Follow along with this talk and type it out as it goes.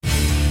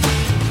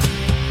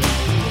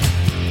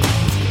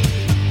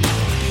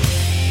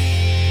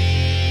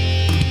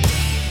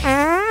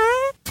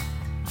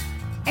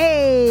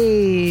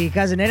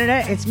Cousin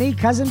Internet. It's me,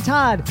 Cousin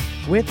Todd,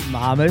 with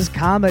Mama's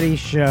Comedy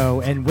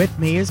Show. And with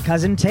me is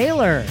Cousin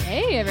Taylor.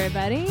 Hey,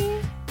 everybody.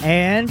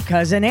 And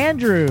Cousin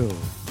Andrew.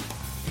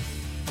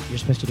 You're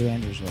supposed to do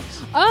Andrew's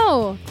voice.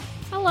 Oh,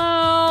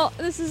 hello.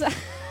 This is...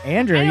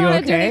 Andrew, are you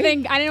okay?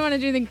 I didn't want to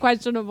do anything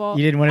questionable.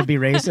 You didn't want to be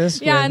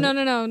racist? Yeah,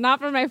 no.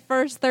 Not for my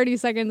first 30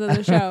 seconds of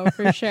the show,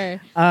 for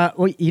sure.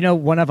 Well, you know,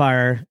 one of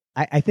our...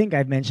 I think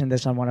I've mentioned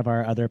this on one of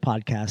our other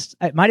podcasts.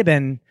 It might have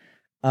been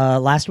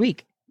last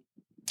week,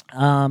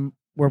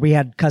 where we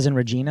had Cousin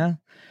Regina,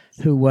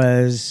 who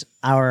was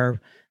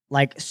our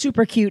like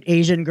super cute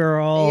Asian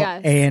girl.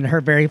 Yes. And her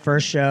very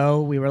first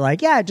show, we were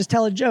like, yeah, just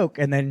tell a joke.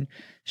 And then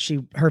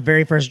her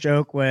very first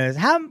joke was,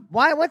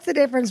 what's the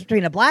difference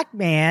between a black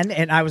man?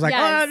 And I was like,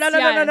 Yes, oh,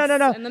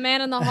 no. And the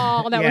man in the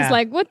hall that Yeah. was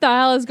like, what the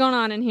hell is going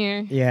on in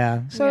here?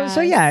 Yeah. So Yes.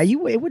 yeah,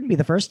 it wouldn't be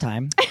the first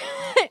time.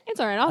 It's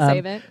all right. I'll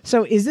save it.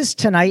 So is this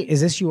tonight? Is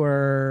this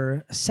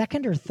your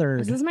second or third?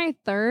 This is my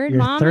third Your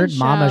mama third show.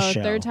 mama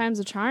show. Third time's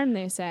a charm,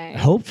 they say.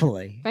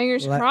 Hopefully.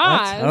 Fingers Let's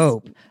crossed.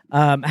 hope.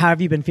 How have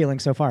you been feeling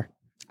so far?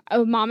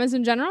 Oh, mamas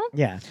in general?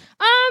 Yeah.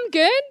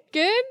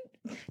 Good.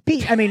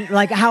 Pete, I mean,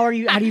 like, how do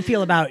you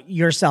feel about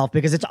yourself?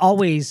 Because it's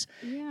always,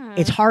 Yeah.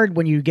 it's hard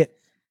when you get,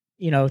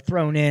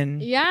 thrown in.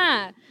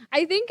 Yeah.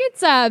 I think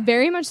it's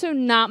very much so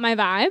not my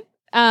vibe.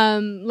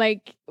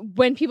 Like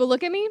when people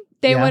look at me,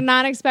 they Yeah. would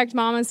not expect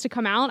mamas to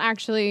come out.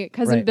 Actually,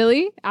 Cousin Right.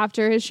 Billy,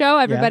 after his show,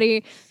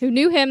 everybody who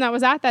knew him that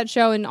was at that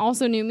show and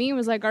also knew me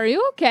was like, "Are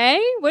you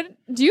okay? What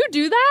do you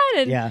do that?"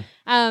 And Yeah.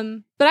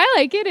 but I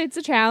like it. It's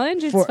a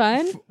challenge. It's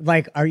fun.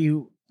 Like, are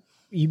you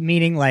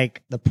meaning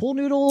like the pool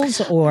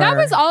noodles or? That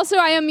was also,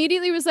 I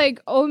immediately was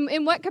like, oh,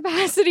 in what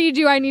capacity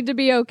do I need to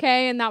be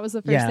okay? And that was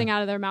the first Yeah. thing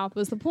out of their mouth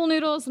was the pool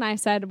noodles. And I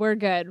said, we're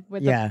good. We're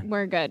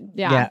good.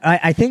 Yeah. Yeah.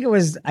 I think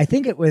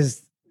it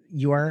was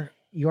your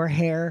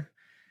hair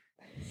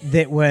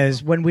that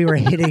was when we were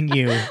hitting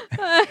you.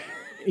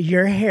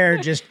 Your hair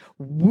just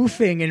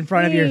woofing in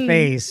front of your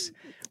face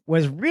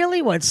was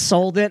really what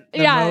sold it the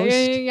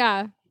most.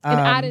 Yeah. It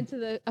added to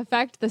the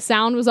effect. The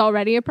sound was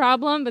already a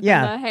problem, but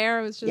then the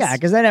hair was just... Yeah,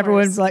 because then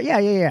everyone's worse. like,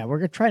 yeah,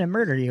 we're trying to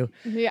murder you.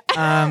 Yeah.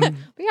 Um, But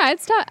yeah,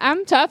 it's tough.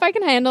 I'm tough. I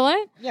can handle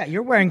it. yeah,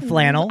 you're wearing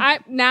flannel.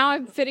 Now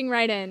I'm fitting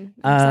right in.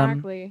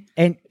 Exactly.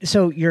 And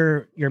so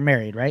you're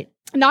married, right?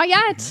 Not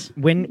yet.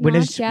 When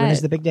is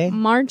the big day?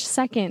 March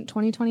 2nd,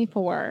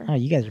 2024. Oh,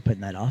 you guys are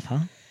putting that off, huh?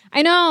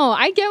 I know.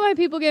 I get why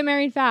people get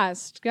married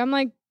fast. I'm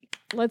like,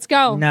 let's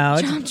go. No,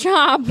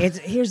 chop.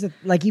 Here's the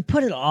like you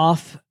put it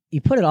off. You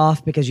put it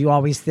off because you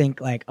always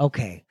think like,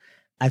 okay,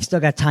 I've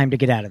still got time to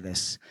get out of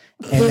this,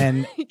 and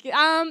then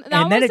That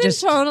and then it wasn't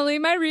just totally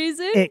my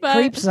reason. it but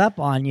creeps up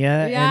on you,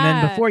 and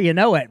then before you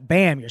know it,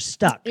 bam, you're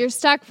stuck. You're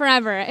stuck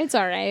forever. It's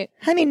all right.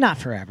 I mean, not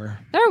forever.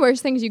 There are worse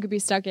things you could be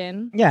stuck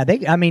in. Yeah,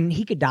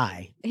 he could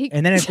die,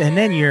 and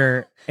then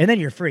you're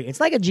free. It's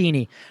like a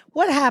genie.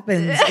 What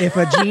happens if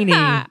a genie?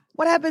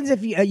 What happens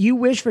if you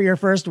wish for your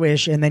first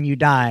wish and then you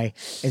die?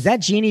 Is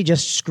that genie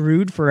just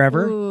screwed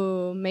forever?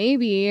 Ooh,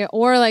 maybe.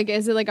 Or like,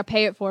 is it like a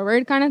pay it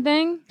forward kind of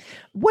thing?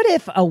 What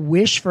if a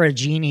wish for a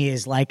genie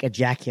is like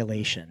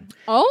ejaculation?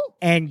 Oh,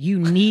 And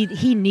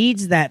he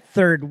needs that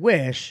third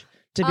wish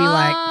to be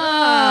like,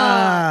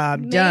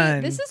 I'm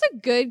done. This is a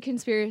good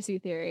conspiracy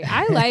theory.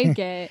 I like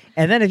it.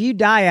 And then if you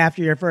die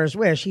after your first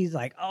wish, he's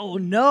like, oh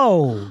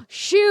no.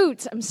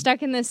 Shoot, I'm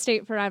stuck in this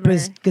state forever.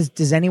 Because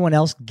does anyone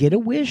else get a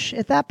wish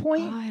at that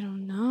point? Oh, I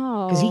don't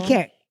know. Because he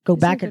can't go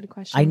These are back. good I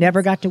questions.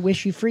 never got to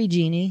wish you free,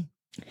 genie.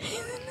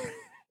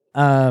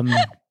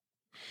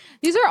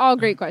 These are all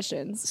great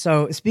questions.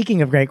 So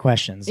speaking of great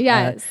questions,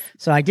 Yes.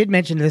 So I did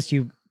mention this to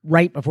you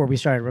right before we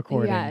started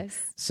recording. Yes.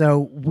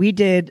 So we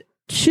did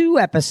 2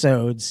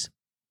 episodes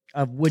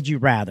of Would You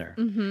Rather,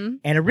 Mm-hmm.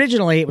 and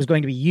originally it was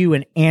going to be you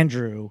and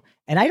Andrew.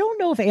 And I don't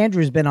know if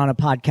Andrew's been on a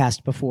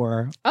podcast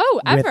before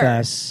Oh, with ever.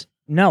 us.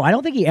 No, I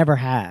don't think he ever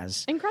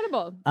has.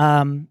 Incredible.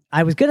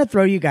 I was gonna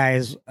throw you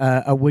guys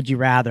a Would You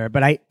Rather,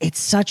 but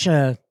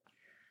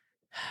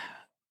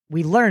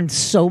we learned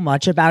so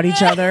much about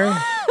each other.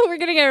 We're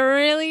going to get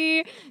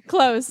really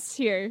close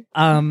here.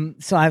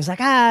 So I was like,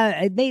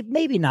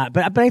 maybe not,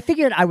 but I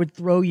figured I would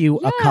throw you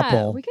a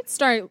couple. We could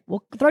start.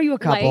 We'll throw you a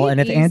couple, light,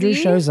 and if Andrew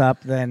easy. shows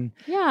up, then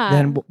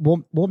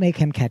we'll make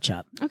him catch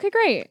up. Okay,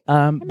 great.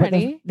 But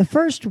ready. the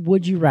first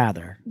Would You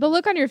Rather? The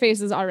look on your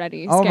face is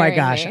already Oh my scaring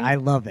gosh, me. I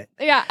love it.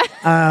 Yeah.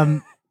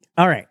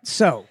 All right,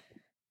 so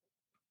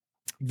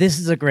this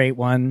is a great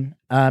one,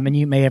 and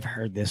you may have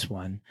heard this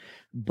one,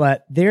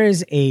 but there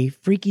is a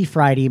Freaky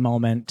Friday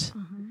moment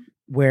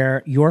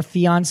where your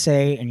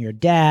fiance and your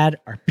dad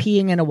are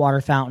peeing in a water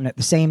fountain at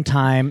the same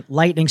time.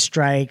 Lightning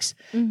strikes.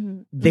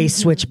 They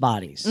switch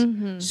bodies.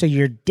 So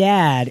your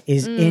dad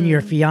is in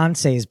your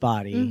fiance's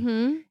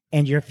body,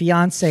 and your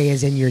fiance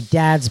is in your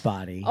dad's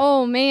body.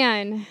 Oh,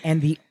 man. And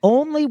the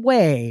only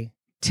way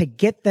to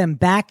get them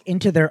back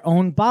into their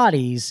own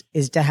bodies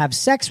is to have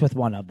sex with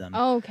one of them.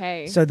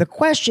 Okay. So the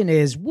question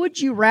is, would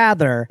you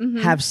rather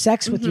have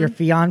sex with your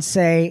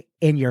fiance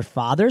in your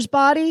father's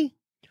body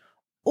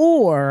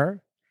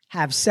or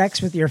have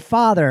sex with your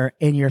father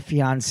in your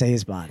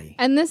fiance's body?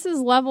 And this is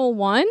level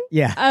 1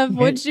 Yeah. of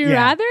Would You Yeah.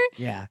 Rather?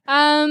 Yeah.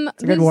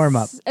 It's a good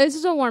warm-up. This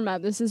is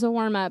a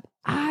warm up.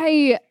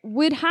 I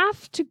would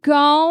have to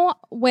go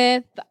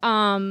with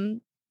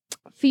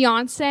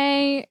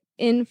fiance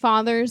in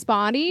father's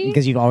body.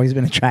 Because you've always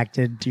been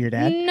attracted to your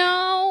dad?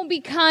 No,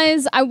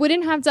 because I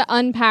wouldn't have to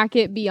unpack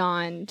it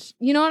beyond.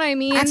 You know what I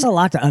mean? That's a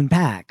lot to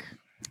unpack.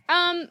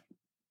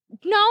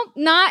 No,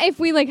 not if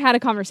we like had a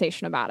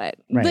conversation about it.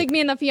 Right. Like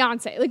me and the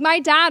fiance. Like my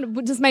dad,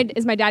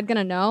 is my dad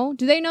gonna know?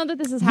 Do they know that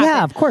this is happening?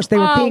 Yeah, of course. They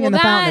were peeing in the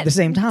fountain at the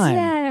same time.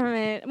 Damn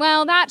it.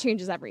 Well, that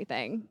changes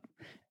everything.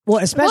 Well,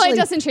 especially. Well, it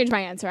doesn't change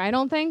my answer, I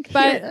don't think.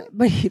 But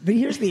but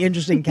here's the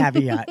interesting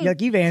caveat.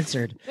 Like you've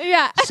answered.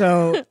 yeah.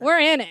 So we're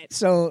in it.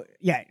 So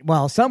yeah,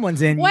 well,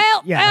 someone's in.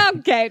 Well, yeah.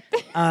 okay.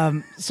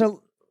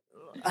 So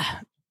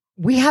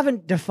we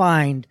haven't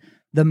defined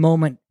the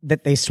moment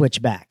that they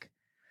switch back.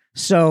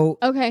 So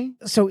Okay.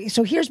 So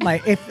here's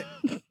my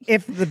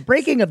if the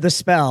breaking of the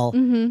spell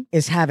Mm-hmm.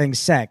 is having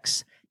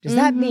sex, does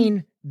that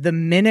mean the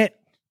minute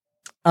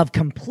of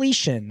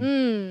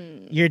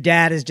completion, your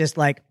dad is just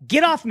like,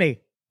 get off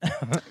me?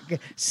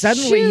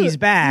 Suddenly Shoot, he's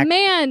back.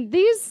 Man,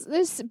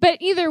 but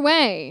either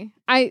way,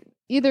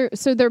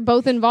 so they're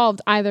both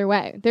involved either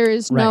way. There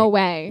is no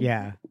way.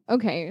 Yeah.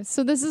 Okay,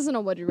 so this isn't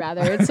a would you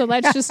rather. So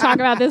let's just talk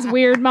about this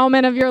weird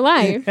moment of your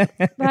life.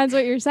 That's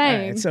what you're All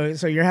saying. right,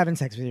 so you're having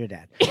sex with your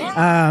dad.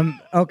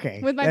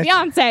 Okay. With my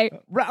fiance.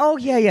 Oh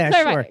yeah,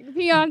 sure.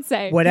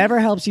 Fiance. Whatever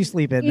helps you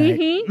sleep at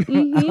night.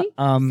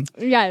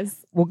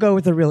 Yes. We'll go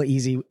with a really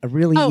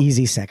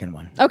easy second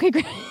one. Okay,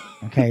 great.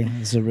 Okay,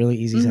 this is a really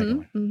easy second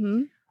one.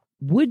 Mm-hmm.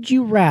 Would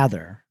you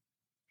rather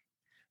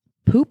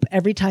poop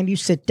every time you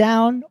sit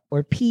down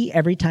or pee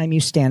every time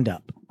you stand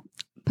up?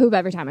 Poop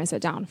every time I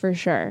sit down, for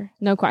sure.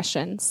 No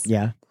questions.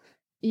 Yeah.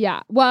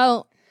 Yeah.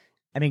 Well,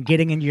 I mean,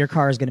 getting into your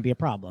car is going to be a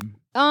problem.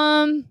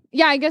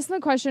 yeah, I guess the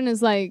question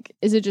is like,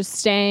 is it just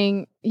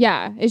staying?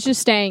 Yeah, it's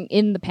just staying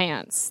in the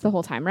pants the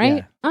whole time,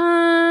 right?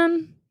 Yeah.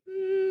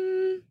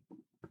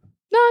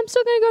 No, I'm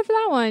still gonna go for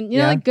that one. You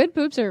know, like good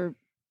poops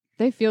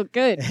they feel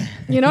good.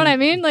 You know what I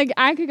mean? Like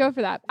I could go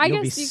for that. I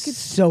You'll guess be you could.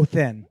 so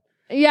thin.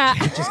 Yeah.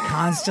 Just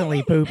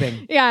constantly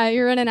pooping. Yeah,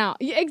 you're running out.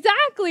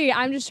 Exactly.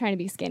 I'm just trying to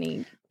be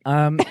skinny.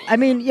 I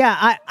mean,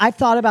 yeah, I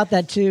thought about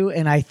that too,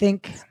 and I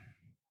think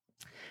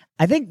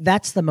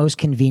that's the most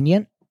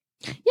convenient.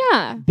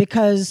 Yeah,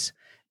 Because,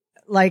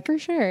 like, for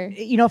sure.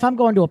 you know, if I'm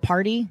going to a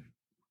party,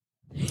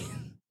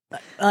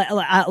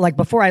 like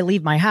before I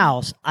leave my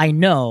house, I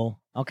know,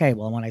 okay,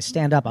 well, when I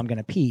stand up, I'm going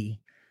to pee.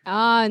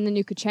 And then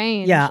you could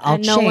change. Yeah, I'll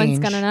and no one's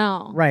change. gonna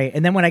know. Right.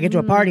 And then when I get to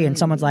a party and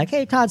someone's like,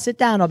 hey, Todd, sit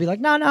down, I'll be like,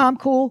 no, I'm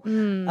cool.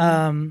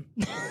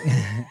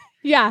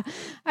 Yeah,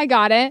 I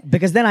got it.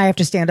 Because then I have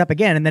to stand up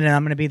again, and then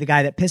I'm going to be the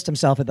guy that pissed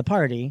himself at the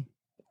party.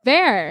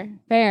 Fair.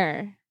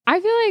 I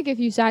feel like if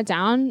you sat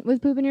down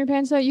with poop in your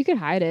pants, though, you could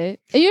hide it.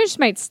 You just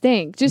might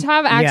stink. Just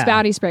have Axe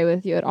body spray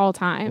with you at all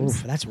times.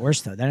 Oof, that's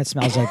worse, though. Then it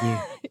smells like you.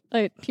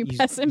 Like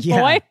pubescent yeah.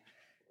 boy.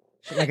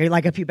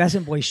 Like a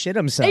pubescent boy shit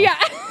himself. Yeah.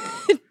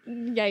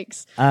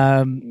 Yikes.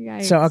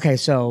 Yikes.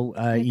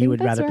 So you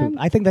would rather poop.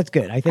 I think that's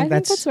good. I think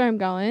that's where I'm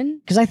going.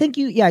 Because I think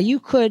you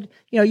could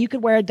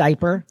wear a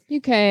diaper.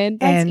 You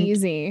could. That's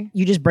easy.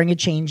 You just bring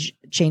change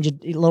a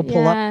little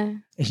pull up,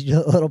 a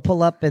little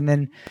pull up, and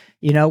then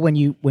when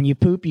you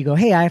poop, you go,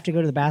 hey, I have to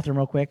go to the bathroom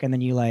real quick, and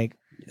then you like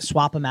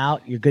swap them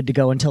out. You're good to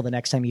go until the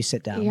next time you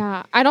sit down.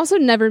 Yeah, I'd also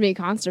never be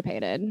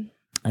constipated.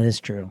 That is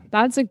true.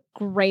 That's a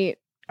great.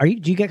 Do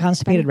you get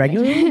constipated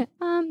regularly?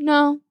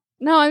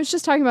 No, I was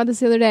just talking about this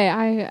the other day.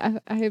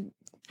 I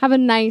have a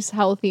nice,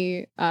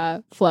 healthy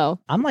flow.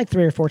 I'm like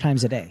 3 or 4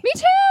 times a day. Me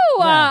too.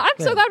 Yeah,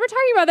 I'm so glad we're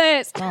talking about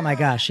this. Oh my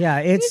gosh, yeah.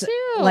 It's Me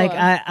too. like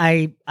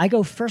I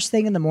go first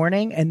thing in the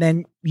morning, and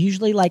then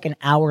usually like an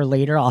hour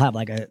later I'll have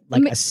like a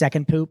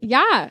second poop.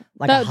 Yeah.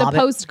 Like the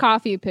post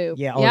coffee poop.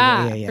 Yeah,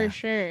 yeah, for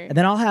sure. And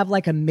then I'll have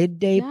like a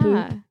midday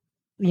poop.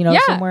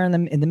 Somewhere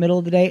in the middle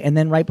of the day, and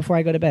then right before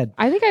I go to bed.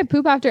 I think I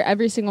poop after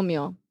every single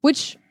meal,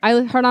 which I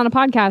heard on a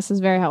podcast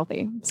is very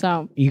healthy.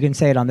 So you can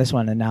say it on this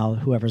one, and now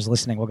whoever's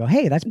listening will go,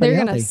 "Hey, that's pretty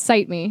healthy." They're gonna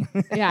cite me.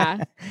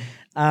 Yeah.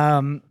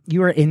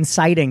 You are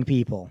inciting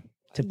people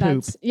to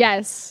poop.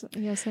 Yes, I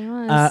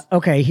was.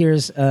 Okay,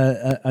 here's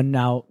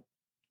now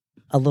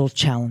a little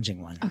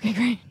challenging one. Okay,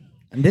 great.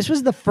 And this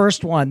was the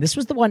first one. This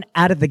was the one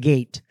out of the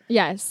gate.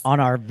 Yes. On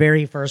our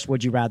very first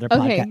Would You Rather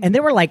podcast. And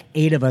there were like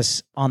 8 of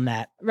us on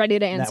that. Ready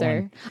to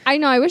answer. I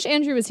know. I wish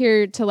Andrew was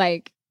here to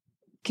like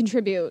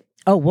contribute.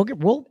 Oh,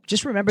 we'll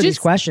just remember these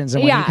questions,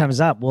 and when he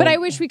comes up, but I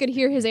wish we could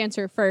hear his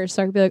answer first,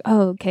 so I could be like,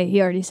 oh, okay,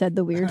 he already said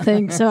the weird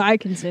thing, so I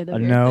can say the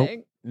weird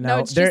thing. No,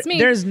 it's just me.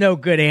 There's no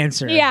good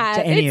answer to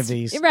any of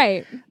these.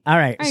 Right. All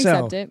right. I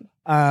accept it.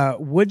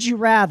 Would you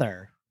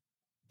rather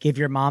Give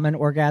your mom an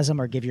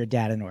orgasm or give your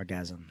dad an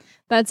orgasm.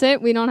 That's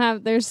it. We don't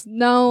have. There's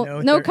no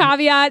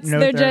caveats. no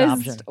They're third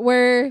just option.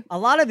 we're A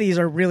lot of these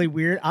are really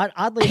weird.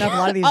 Oddly enough, a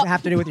lot of these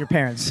have to do with your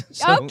parents.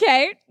 So.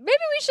 okay. Maybe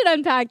we should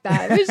unpack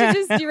that. We should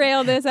just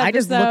derail this episode. I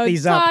just looked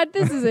these up. God,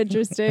 this is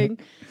interesting.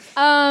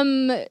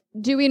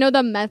 Do we know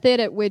the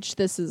method at which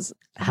this is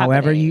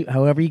happening?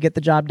 However you get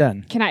the job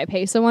done. Can I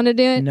pay someone to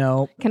do it?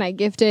 No. Can I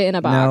gift it in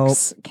a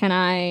box? Can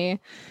I?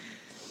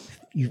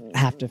 You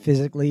have to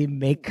physically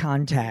make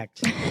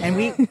contact. And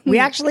we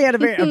actually had a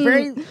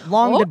very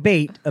long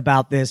debate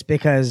about this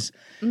because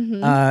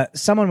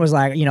someone was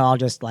like, I'll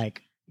just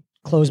like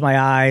close my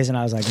eyes. And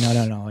I was like,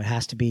 no. It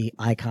has to be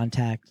eye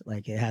contact.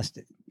 Like it has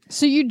to.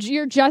 So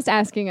you're just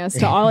asking us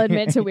to all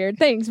admit to weird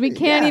things. We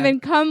can't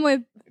even come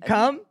with.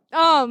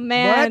 Oh,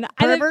 man. What?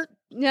 Pervert?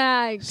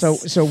 Yeah. So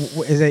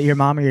is it your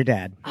mom or your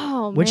dad?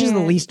 Oh, man. Which is the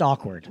least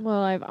awkward?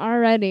 Well, I've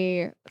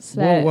already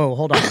said. Whoa,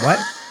 hold on. What?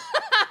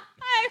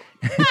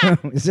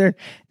 Is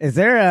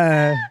there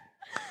a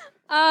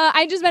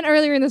I just meant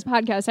earlier in this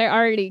podcast I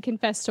already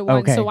confessed to one,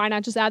 okay. so why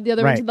not just add the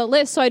other one to the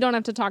list so I don't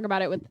have to talk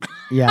about it with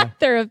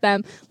either of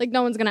them. Like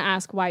no one's gonna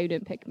ask why you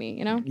didn't pick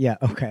me, Yeah,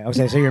 okay.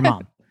 So your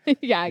mom.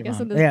 Yeah, I guess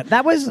in this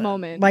that was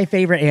moment. My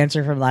favorite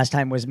answer from last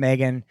time was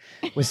Megan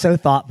was so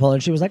thoughtful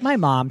and she was like, my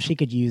mom, she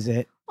could use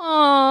it.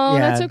 Oh,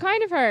 that's so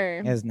kind of her.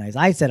 It was nice.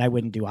 I said I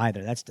wouldn't do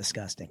either. That's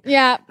disgusting.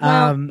 Yeah.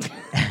 Well,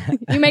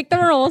 you make the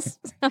rules.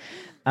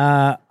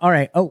 All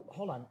right. Oh,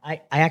 hold on.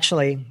 I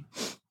actually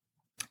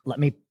let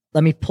me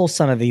pull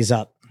some of these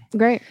up.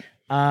 Great.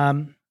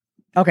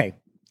 Okay.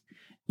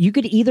 You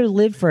could either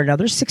live for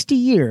another 60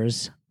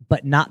 years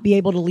but not be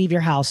able to leave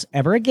your house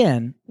ever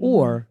again,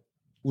 or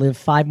live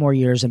 5 more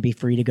years and be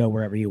free to go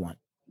wherever you want.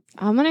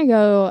 I'm gonna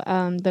go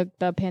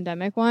the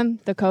pandemic one,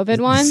 the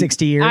COVID one.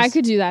 60 years. I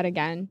could do that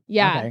again.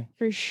 Yeah, okay.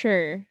 For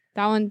sure.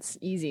 That one's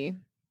easy.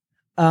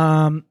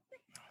 Yeah.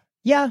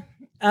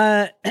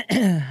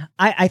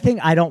 I think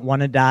I don't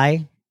want to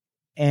die,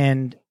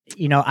 and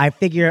I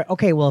figure,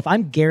 okay, well, if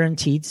I'm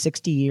guaranteed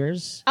 60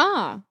 years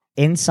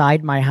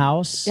inside my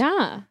house,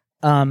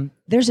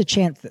 there's a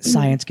chance that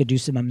science could do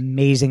some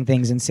amazing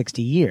things in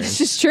 60 years.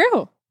 This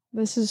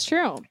is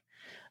true.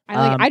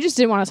 I just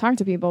didn't want to talk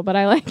to people, but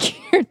I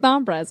like your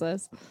thought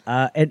process.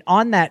 And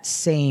on that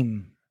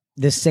same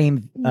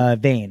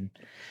vein,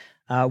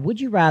 would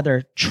you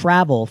rather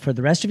travel for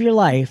the rest of your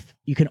life?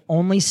 You can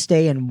only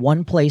stay in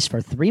one place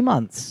for 3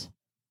 months,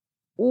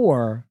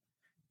 or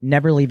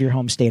never leave your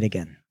home state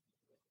again.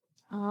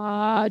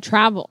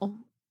 Travel.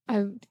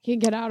 I can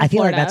get out of I feel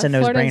Florida. like that's a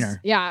no-brainer.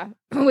 Yeah.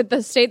 With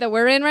the state that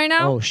we're in right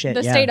now. Oh, shit.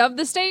 The state of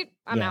the state.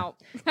 I'm out.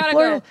 Gotta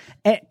Florida,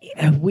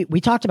 go. We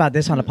talked about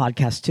this on a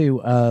podcast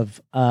too,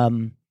 of a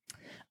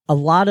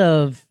lot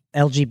of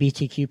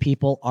LGBTQ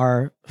people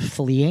are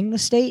fleeing the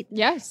state.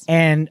 Yes.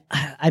 And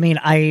I mean,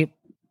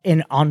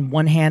 on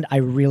one hand, I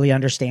really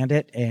understand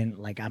it. And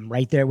like, I'm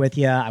right there with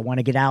you. I want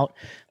to get out.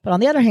 But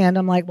on the other hand,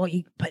 I'm like, well,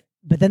 but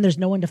then there's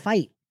no one to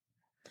fight.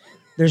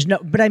 There's no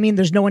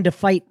one to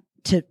fight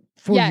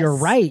for your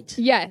right.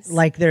 Yes.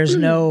 Like there's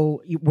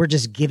we're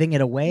just giving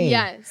it away.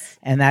 Yes.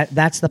 And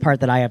that's the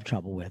part that I have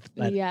trouble with.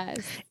 But yes.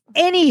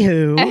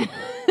 Anywho,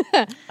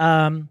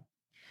 all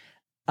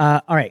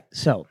right.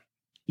 So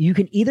you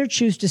can either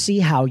choose to see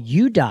how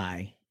you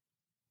die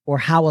or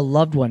how a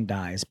loved one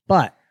dies,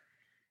 but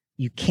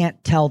you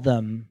can't tell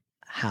them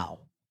how.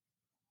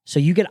 So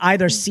you could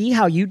either see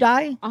how you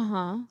die,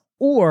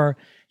 or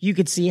you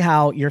could see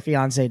how your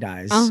fiance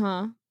dies.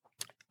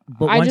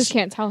 But I just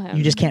can't tell him.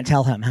 You just can't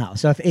tell him how.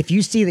 So if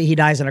you see that he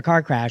dies in a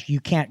car crash, you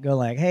can't go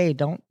like, "Hey,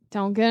 don't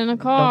get in a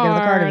car. Don't get in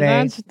the car today."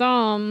 That's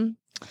dumb.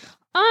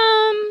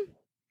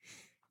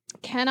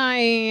 Can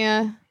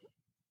I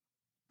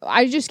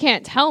just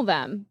can't tell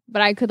them,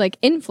 but I could like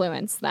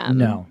influence them.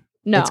 No.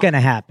 It's going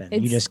to happen.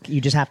 You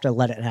just have to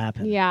let it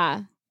happen.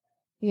 Yeah.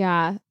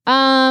 Yeah.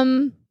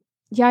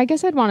 Yeah, I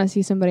guess I'd want to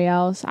see somebody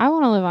else. I don't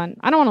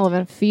want to live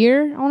in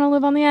fear. I want to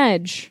live on the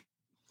edge.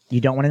 You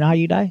don't want to know how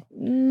you die?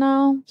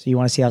 No. So you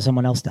want to see how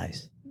someone else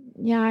dies?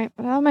 Yeah,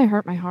 but that might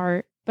hurt my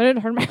heart. But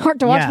it'd hurt my heart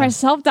to watch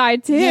myself die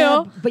too.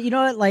 Yeah, but you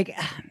know what? Like,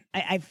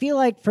 I feel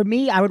like for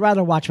me, I would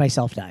rather watch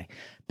myself die,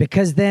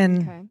 because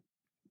then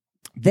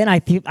I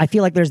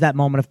feel like there's that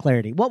moment of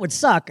clarity. What would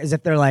suck is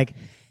if they're like,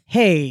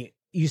 "Hey,"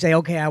 you say,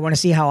 "Okay, I want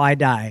to see how I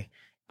die,"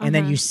 and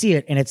then you see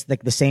it, and it's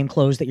like the same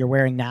clothes that you're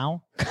wearing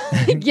now.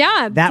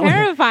 Yeah,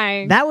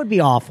 terrifying. That would be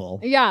awful.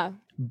 Yeah.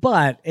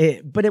 But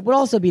it would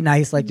also be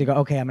nice, like, to go,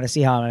 okay, I'm going to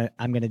see how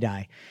I'm going to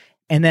die.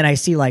 And then I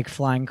see like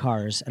flying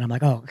cars and I'm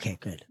like, oh, okay,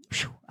 good.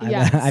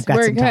 Yes, I've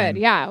got some time. We're good.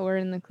 Yeah, we're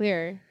in the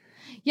clear.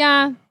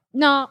 Yeah.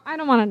 No, I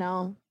don't want to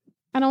know.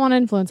 I don't want to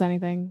influence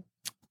anything.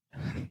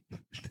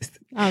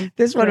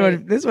 This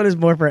one is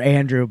more for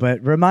Andrew,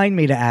 but remind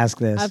me to ask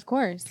this. Of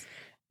course.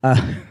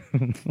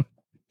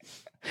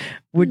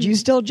 Would you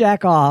still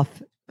jack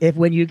off if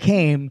when you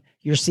came,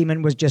 your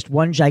semen was just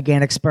one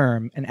gigantic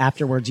sperm and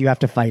afterwards you have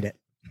to fight it?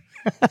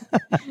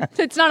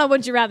 It's not a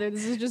would you rather.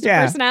 This is just a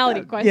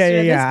personality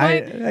question.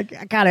 Yeah.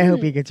 I kind of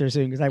hope he gets her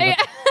soon because I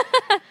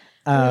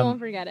we won't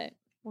forget it.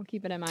 We'll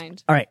keep it in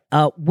mind. All right.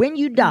 When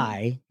you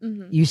die,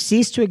 you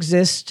cease to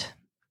exist,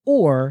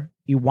 or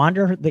you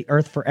wander the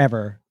earth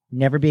forever,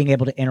 never being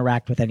able to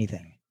interact with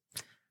anything.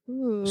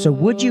 Ooh. So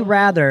would you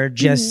rather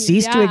just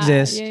cease to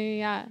exist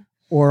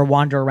or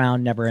wander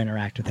around, never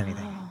interact with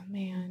anything? Oh,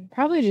 man.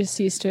 Probably just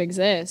cease to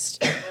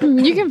exist.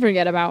 You can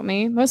forget about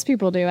me. Most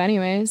people do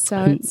anyways,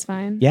 so it's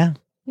fine. Yeah.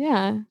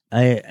 Yeah.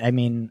 I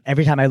mean,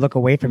 every time I look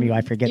away from you,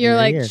 I forget You're that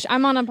like, you're here.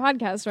 I'm on a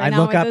podcast right I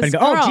now. look up and go,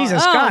 oh,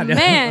 Jesus, God.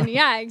 Man.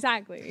 Yeah,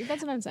 exactly.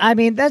 That's what I'm saying. I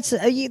mean, that's,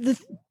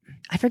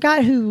 I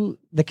forgot who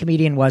the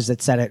comedian was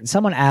that said it.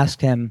 Someone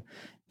asked him,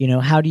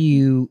 how do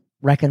you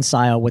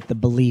reconcile with the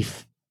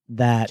belief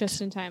that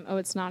just in time. Oh,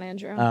 it's not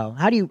Andrew. Oh,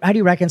 how do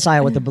you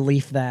reconcile with the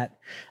belief that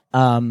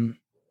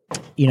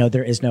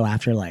there is no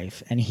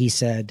afterlife? And he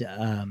said,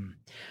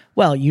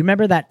 well, you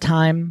remember that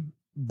time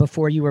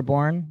before you were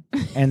born?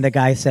 And the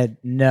guy said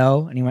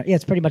no, and he went, yeah,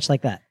 it's pretty much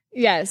like that.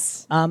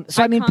 Yes.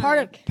 So I mean,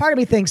 part of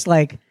me thinks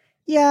like,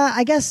 yeah,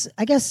 I guess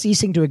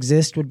ceasing to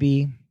exist would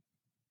be,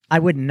 I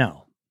wouldn't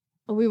know.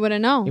 We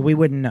wouldn't know. We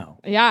wouldn't know.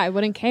 Yeah, I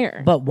wouldn't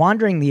care. But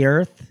wandering the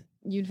earth,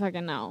 you'd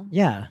fucking know.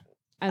 Yeah.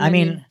 And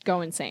then you'd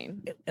go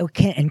insane.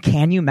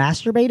 Can you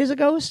masturbate as a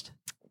ghost?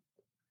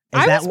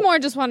 I was more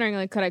just wondering,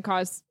 like, could I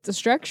cause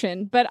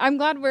destruction? But I'm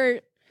glad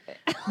we're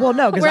well,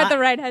 no, we're at the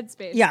right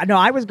headspace. Yeah, no,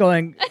 I was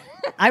going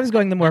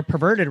the more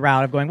perverted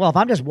route of going, well, if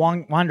I'm just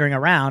wandering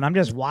around, I'm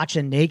just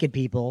watching naked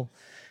people.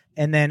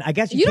 And then I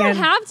guess you don't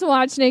have to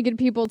watch naked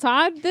people,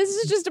 Todd. This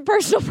is just a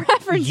personal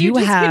preference. You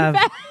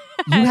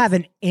have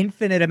an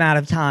infinite amount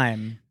of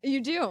time. You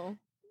do.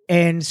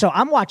 And so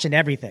I'm watching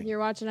everything. You're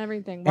watching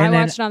everything. Why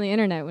watch it on the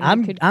internet when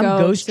you could go I'm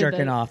ghost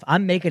jerking off.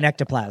 I'm making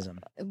ectoplasm.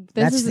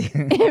 This is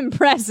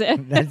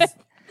impressive.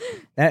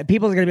 That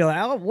people are going to be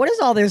like, oh, what is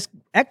all this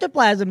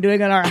ectoplasm doing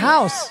in our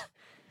house?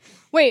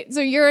 Wait,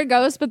 so you're a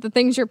ghost, but the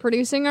things you're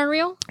producing are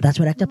real? That's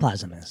what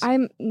ectoplasm is.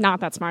 I'm not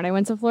that smart. I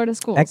went to Florida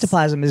schools.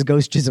 Ectoplasm is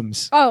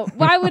ghost-jisms. Oh,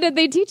 why would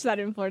they teach that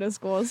in Florida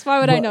schools? Why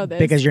would I know this?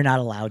 Because you're not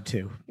allowed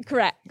to.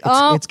 Correct.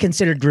 It's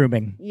considered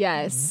grooming.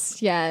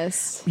 Yes.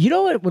 You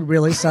know what would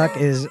really suck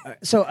is,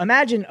 so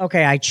imagine,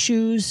 okay, I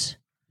choose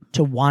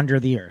to wander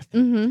the earth.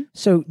 Mm-hmm.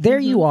 So there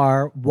you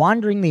are,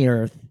 wandering the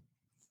earth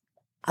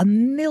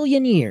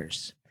 1,000,000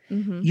 years.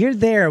 Mm-hmm. You're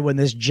there when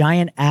this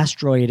giant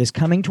asteroid is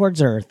coming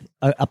towards Earth,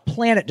 a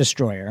planet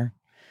destroyer,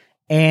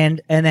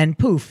 and then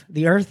poof,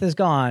 the Earth is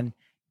gone,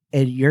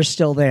 and you're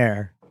still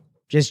there,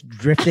 just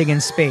drifting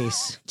in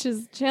space,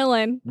 just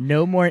chilling.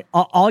 No more.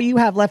 All you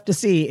have left to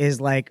see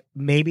is like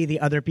maybe the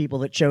other people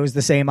that chose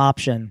the same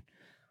option,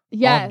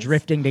 all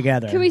drifting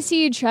together. Can we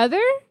see each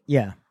other?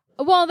 Yeah.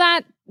 Well,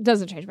 that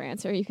doesn't change my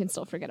answer. You can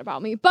still forget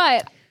about me,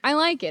 but I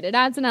like it. It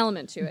adds an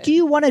element to it. Do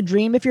you want to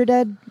dream if you're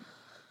dead?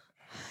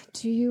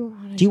 Do you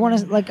want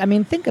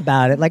to, think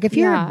about it. Like if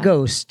you're a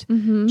ghost,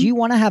 do you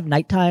want to have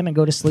nighttime and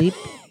go to sleep?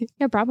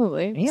 Yeah,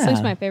 probably. Yeah.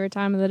 Sleep's my favorite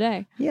time of the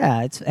day.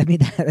 Yeah. It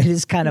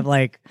is kind of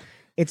like,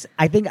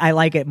 I think I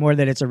like it more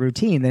that it's a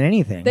routine than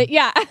anything.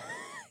 I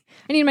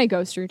need my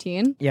ghost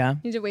routine. Yeah. I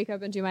need to wake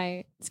up and do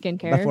my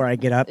skincare. Before I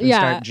get up and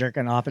start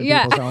jerking off in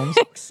people's homes.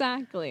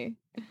 Exactly.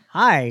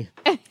 Hi.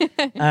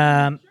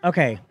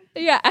 Okay.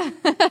 Yeah.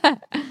 All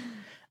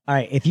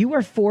right. If you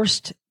were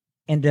forced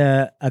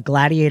into a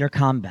gladiator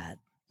combat,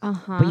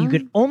 but you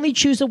could only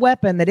choose a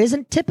weapon that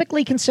isn't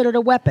typically considered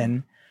a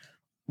weapon,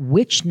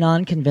 which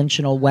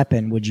non-conventional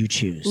weapon would you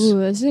choose? Ooh,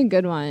 this is a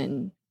good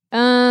one.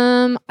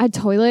 A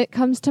toilet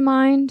comes to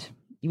mind.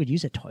 You would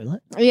use a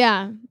toilet?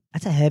 Yeah.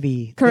 That's a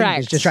heavy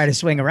Correct. thing to try to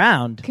swing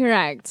around.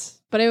 Correct.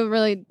 But it would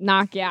really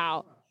knock you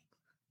out.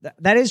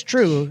 That is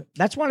true.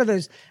 That's one of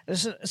those.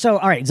 So,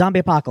 all right, zombie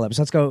apocalypse.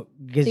 Let's go.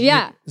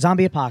 Yeah.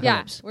 Zombie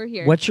apocalypse. Yeah, we're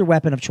here. What's your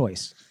weapon of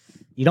choice?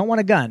 You don't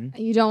want a gun.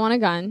 You don't want a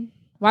gun.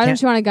 Why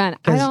don't you want a gun?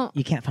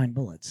 You can't find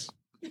bullets.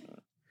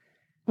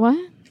 What?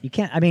 You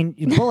can't. I mean,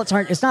 bullets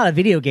aren't. It's not a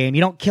video game.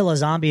 You don't kill a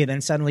zombie and then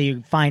suddenly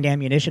you find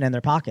ammunition in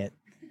their pocket.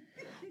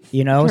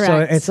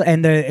 Correct. So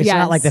it's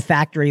not like the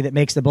factory that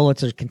makes the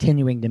bullets are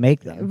continuing to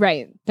make them.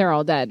 Right. They're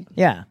all dead.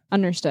 Yeah.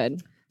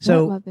 Understood.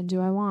 So what weapon do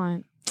I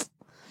want?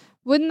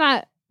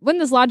 Wouldn't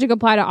this logic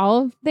apply to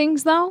all of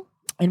things though?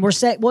 And we're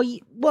saying,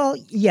 well,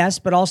 yes,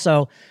 but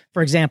also,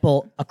 for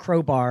example, a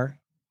crowbar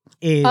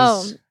is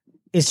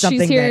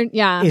something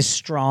that is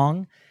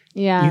strong.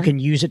 Yeah. You can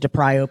use it to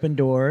pry open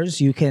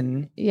doors. You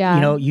can,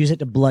 use it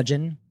to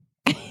bludgeon.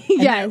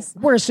 Yes.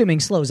 We're assuming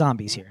slow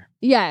zombies here.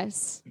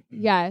 Yes.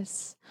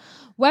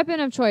 Weapon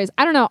of choice.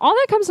 I don't know. All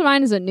that comes to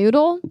mind is a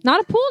noodle.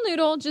 Not a pool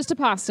noodle, just a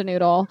pasta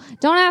noodle.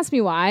 Don't ask me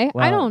why.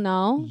 Well, I don't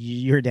know.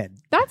 You're dead.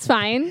 That's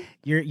fine.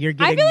 You're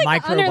getting I feel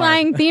like microbar. the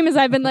underlying theme is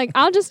I've been like,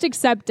 I'll just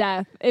accept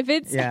death. If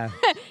it's if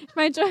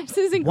my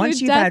choices include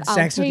once you've death, had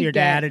sex with your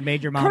dad and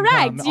made your mom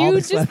correct. come, all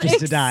that's left is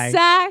to die.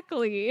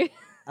 Exactly.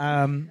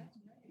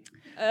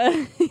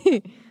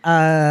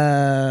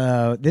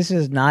 This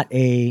is not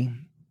a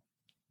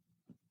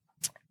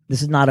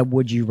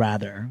would you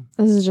rather.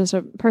 This is just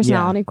a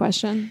personality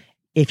question.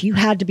 If you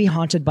had to be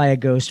haunted by a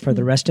ghost for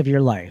the rest of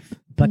your life,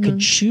 but could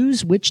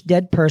choose which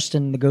dead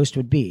person the ghost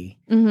would be,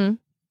 who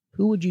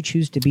would you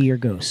choose to be your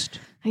ghost?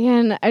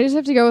 Again, I just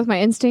have to go with my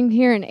instinct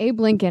here, and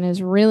Abe Lincoln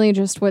is really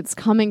just what's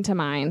coming to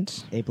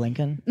mind. Abe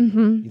Lincoln?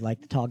 Mm-hmm. You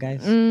like the tall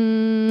guys?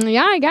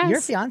 Yeah, I guess.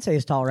 Your fiance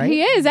is tall, right?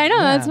 He is. I know.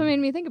 Yeah. That's what made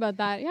me think about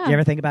that. Yeah. Do you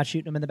ever think about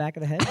shooting him in the back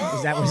of the head?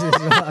 Is that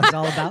what it's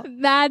all about?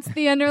 That's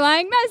the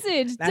underlying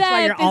message. That's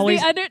why you're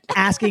always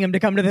asking him to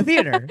come to the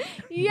theater.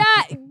 Yeah.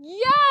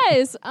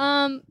 Yes.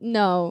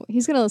 No,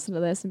 he's gonna listen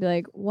to this and be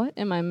like, "What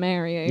am I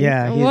marrying?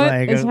 Yeah. He's what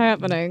like, is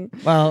happening?"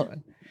 Well,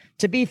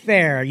 to be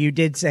fair, you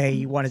did say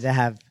you wanted to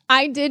have.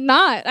 I did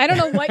not. I don't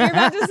know what you're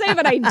about to say,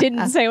 but I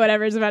didn't say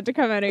whatever's about to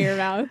come out of your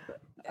mouth.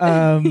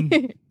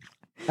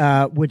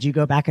 Would you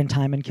go back in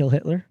time and kill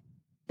Hitler?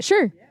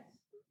 Sure.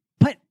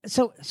 But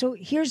so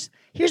here's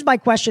my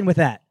question with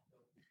that.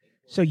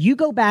 So you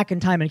go back in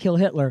time and kill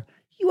Hitler.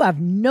 You have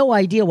no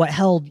idea what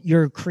hell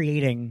you're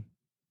creating.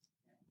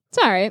 It's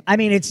all right. I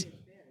mean,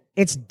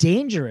 it's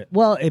dangerous.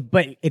 Well,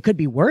 but it could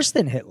be worse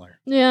than Hitler.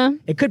 Yeah.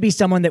 It could be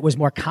someone that was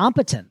more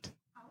competent.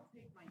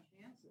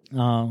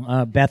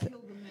 Oh, Beth.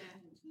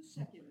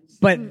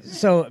 But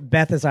so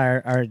Beth is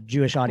our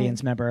Jewish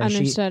audience member. And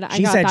Understood.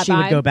 She said she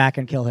would go back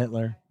and kill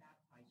Hitler.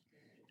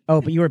 Oh,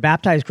 but you were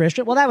baptized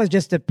Christian? Well, that was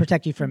just to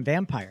protect you from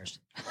vampires.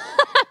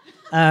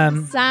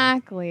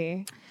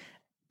 Exactly.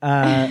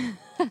 Oh.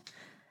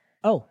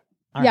 All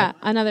yeah,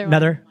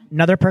 right.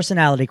 Another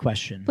personality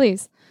question.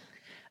 Please.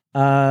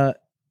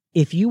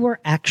 If you were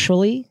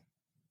actually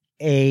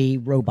a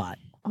robot,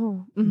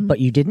 but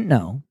you didn't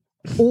know,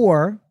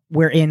 or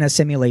we're in a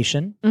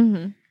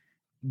simulation,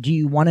 do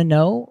you want to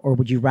know, or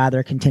would you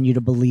rather continue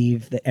to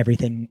believe that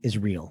everything is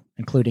real,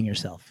 including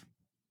yourself?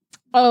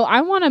 Oh,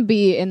 I want to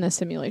be in the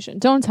simulation.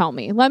 Don't tell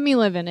me. Let me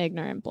live in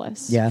ignorant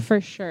bliss. Yeah.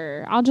 For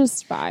sure. I'll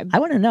just vibe. I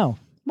want to know.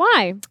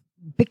 Why?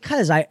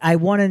 Because I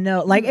want to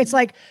know. Like, it's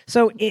like,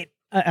 so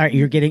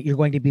you're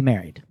going to be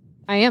married.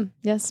 I am.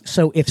 Yes.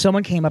 So if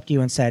someone came up to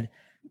you and said,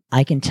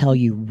 I can tell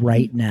you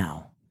right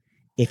now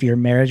if your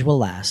marriage will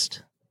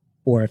last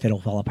or if it'll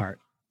fall apart,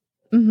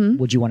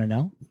 would you want to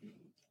know?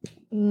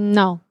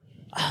 No.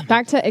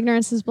 Back to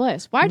ignorance is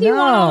bliss. Why do you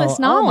want all this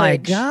knowledge? Oh my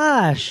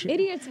gosh!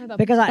 Idiots are the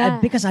because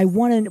best. I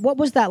wanted. What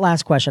was that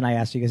last question I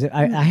asked you? Because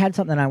I had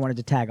something I wanted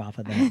to tag off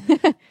of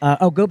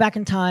that. Go back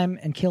in time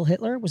and kill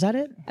Hitler. Was that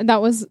it?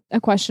 That was a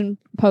question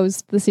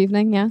posed this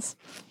evening. Yes.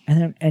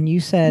 And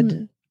you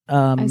said.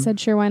 I said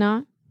sure. Why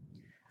not?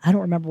 I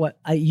don't remember what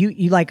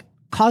you like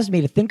caused me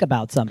to think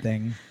about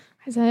something.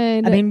 I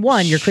said. I mean,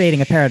 one, you're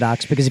creating a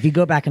paradox because if you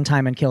go back in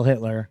time and kill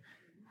Hitler,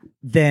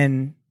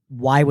 then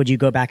why would you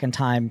go back in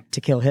time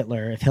to kill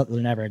Hitler if Hitler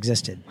never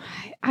existed?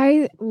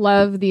 I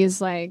love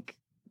these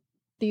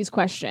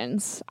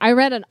questions. I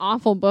read an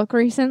awful book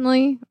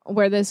recently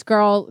where this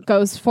girl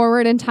goes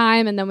forward in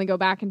time and then we go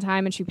back in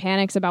time and she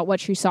panics about what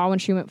she saw when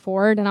she went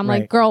forward. And I'm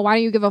like, girl, why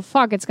do you give a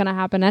fuck? It's going to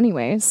happen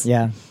anyways.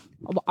 Yeah.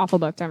 Awful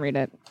book. Don't read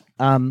it.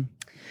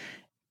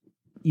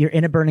 You're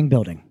in a burning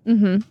building.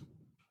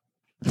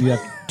 You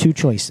have two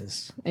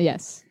choices.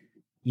 Yes.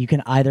 You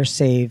can either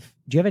save...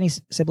 Do you have any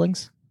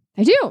siblings?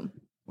 I do.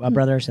 A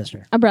brother or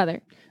sister? A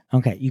brother.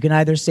 Okay. You can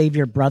either save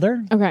your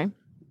brother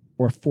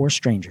or 4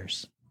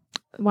 strangers.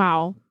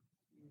 Wow.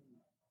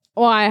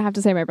 Well, I have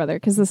to say my brother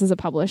because this is a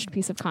published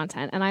piece of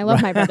content and I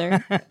love my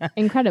brother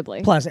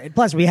incredibly. Plus,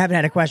 we haven't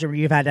had a question where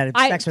you've had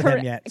sex with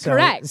him yet. So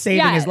correct.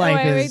 Saving his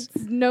life is...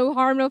 It's no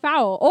harm, no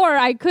foul. Or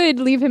I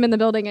could leave him in the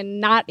building and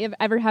not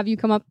ever have you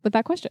come up with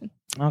that question.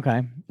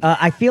 Okay.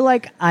 I feel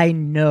like I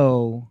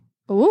know...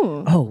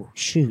 Ooh. Oh,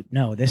 shoot.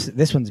 No,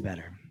 this one's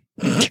better.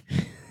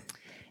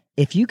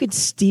 If you could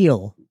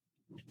steal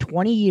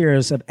 20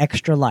 years of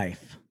extra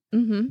life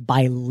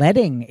by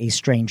letting a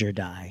stranger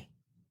die,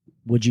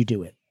 would you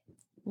do it?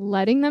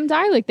 Letting them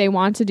die? Like they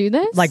want to do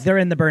this? Like they're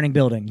in the burning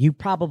building. You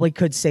probably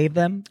could save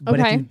them, but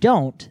if you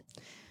don't,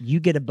 you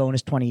get a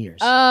bonus 20 years.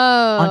 Oh.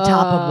 On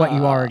top of what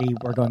you already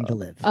were going to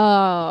live.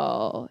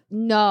 Oh,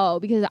 no,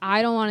 because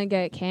I don't want to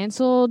get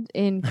canceled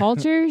in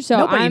culture. So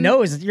nobody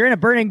knows. You're in a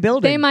burning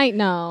building. They might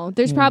know.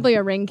 There's probably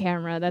a Ring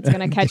camera that's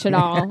going to catch it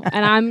all.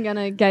 And I'm going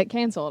to get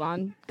canceled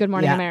on Good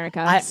Morning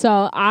America.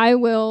 So I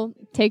will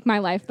take my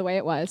life the way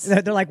it was.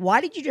 They're like, why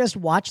did you just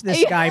watch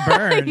this guy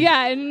burn?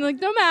 Yeah, and like,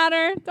 don't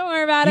matter. Don't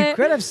worry about it. You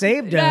could have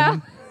saved him. Yeah.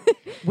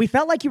 We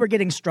felt like you were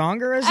getting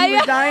stronger as you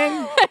were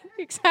dying.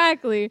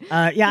 Exactly.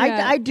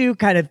 I do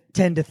kind of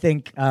tend to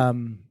think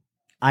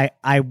I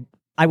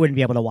wouldn't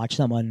be able to watch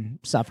someone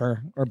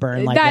suffer or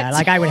burn like that.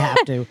 Like I would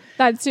have to.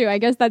 That's true. I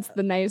guess that's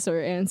the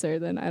nicer answer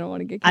than I don't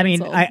want to get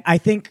canceled. I mean, I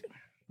think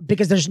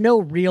because there's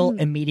no real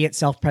immediate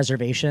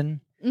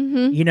self-preservation.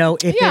 You know,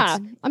 if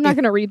I'm not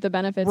going to reap the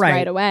benefits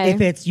right away.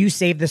 If it's you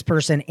save this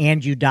person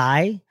and you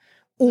die,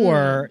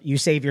 or you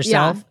save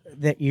yourself,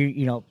 that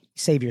you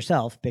save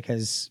yourself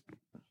because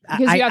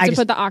you have to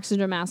put the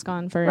oxygen mask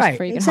on first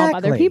before you can help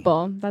other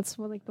people. That's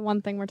the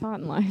one thing we're taught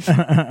in life.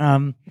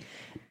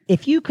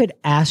 If you could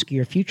ask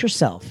your future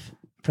self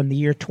from the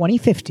year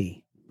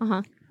 2050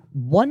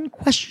 one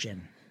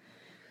question,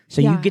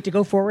 so you get to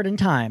go forward in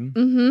time,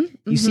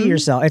 you see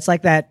yourself. It's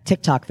like that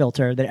TikTok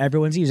filter that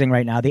everyone's using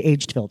right now, the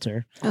aged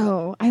filter.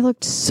 Oh, I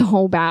looked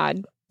so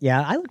bad.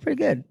 Yeah, I look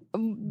pretty good.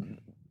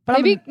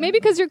 But maybe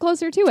because you're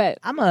closer to it.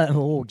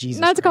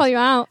 Jesus. Not to call you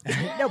out.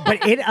 No, but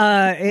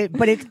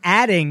it's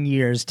adding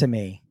years to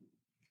me.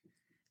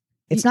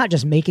 It's not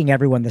just making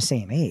everyone the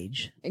same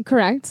age.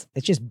 Correct.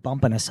 It's just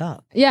bumping us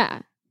up.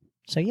 Yeah.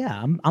 So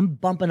yeah, I'm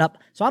bumping up.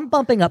 So I'm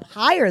bumping up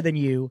higher than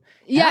you.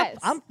 Yes.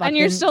 And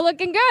you're still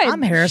looking good.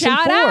 I'm Harrison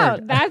Shout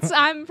Ford. out.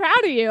 I'm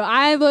proud of you.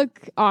 I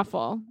look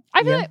awful.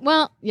 I feel like,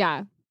 well,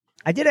 yeah.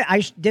 I did it.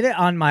 Did it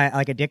on my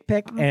a dick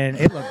pic, and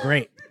it looked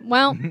great.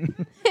 Well,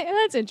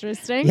 that's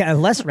interesting. Yeah,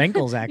 less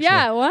wrinkles actually.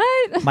 Yeah.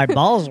 What? My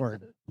balls were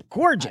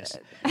gorgeous.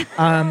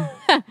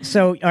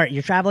 So all right,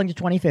 you're traveling to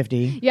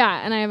 2050.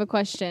 Yeah, and I have a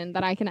question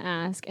that I can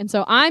ask, and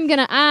so I'm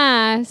gonna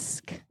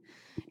ask: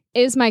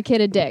 is my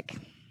kid a dick?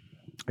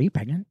 Are you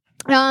pregnant?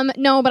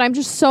 No, but I'm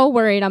just so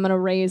worried I'm gonna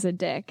raise a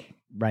dick.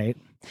 Right.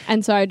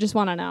 And so I just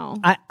want to know.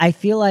 I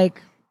feel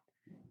like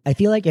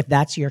if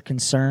that's your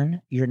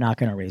concern, you're not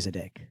gonna raise a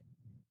dick.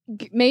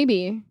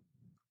 Maybe.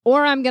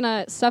 Or I'm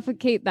gonna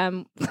suffocate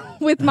them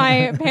with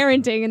my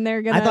parenting, and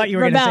they're gonna. I thought you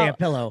were rebel. gonna say a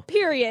pillow.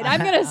 Period. I'm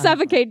gonna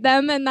suffocate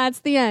them, and that's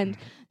the end.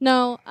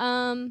 No.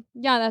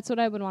 Yeah, that's what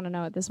I would want to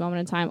know at this moment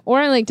in time.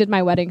 Or did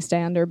my wedding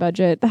stay under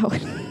budget? That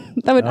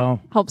would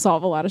help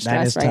solve a lot of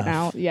stress right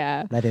now.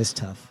 Yeah, that is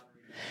tough.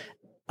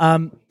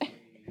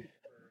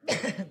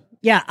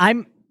 Yeah,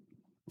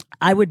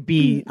 I would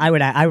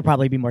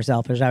probably be more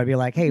selfish. I would be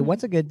like, hey,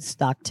 what's a good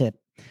stock tip?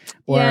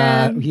 Or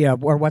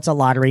or what's a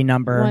lottery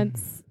number?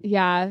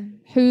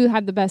 Who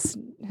had the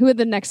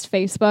next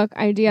Facebook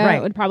idea? Right.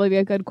 It would probably be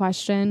a good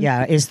question.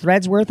 Yeah, is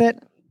Threads worth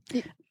it?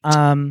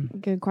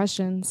 Good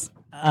questions.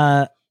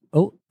 Hey,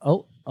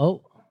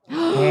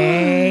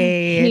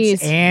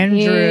 it's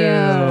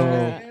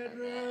Andrew.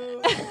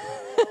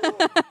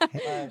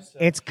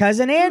 It's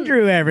cousin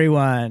Andrew,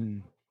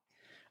 everyone.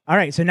 All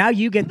right, so now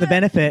you get the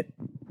benefit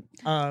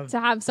of to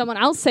have someone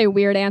else say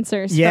weird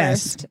answers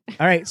first.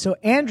 All right, so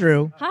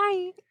Andrew.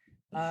 Hi.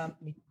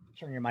 Let me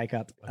turn your mic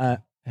up.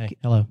 Hey,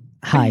 hello.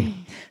 Hi.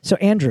 So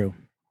Andrew,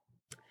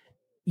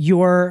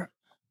 your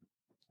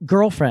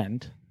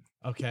girlfriend.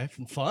 Okay,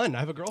 fun. I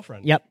have a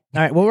girlfriend. Yep.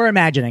 All right. Well, we're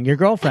imagining your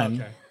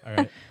girlfriend. Okay.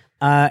 All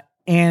right.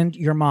 And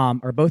your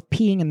mom are both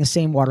peeing in the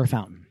same water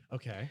fountain.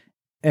 Okay.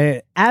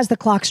 As the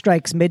clock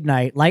strikes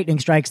midnight, lightning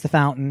strikes the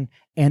fountain,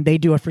 and they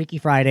do a Freaky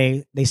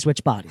Friday. They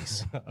switch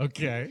bodies.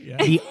 Okay. Yeah.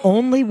 The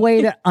only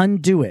way to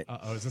undo it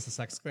is this a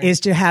sex thing? is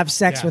to have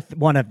sex with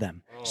one of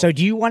them. Oh. So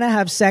do you want to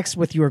have sex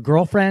with your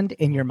girlfriend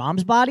in your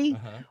mom's body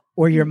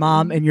or your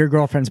mom in your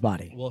girlfriend's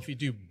body? Well, if you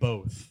do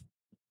both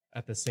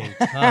at the same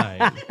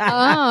time,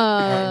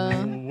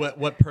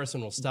 what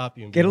person will stop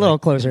you? And get a little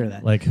closer to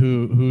that. Like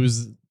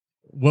who's...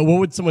 What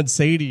would someone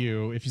say to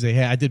you if you say,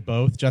 hey, I did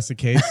both just in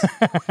case,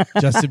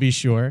 just to be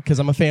sure? Because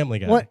I'm a family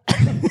guy. What?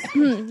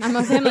 I'm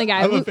a family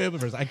guy. I'm a family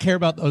person. I care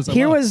about those.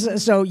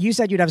 So you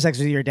said you'd have sex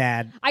with your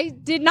dad. I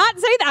did not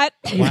say that.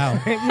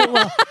 Wow.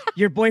 Well,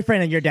 your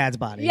boyfriend in your dad's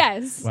body.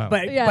 Yes. Wow.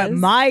 But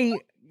my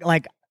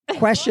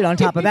question on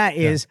top of that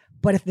is,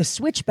 but if the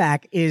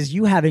switchback is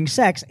you having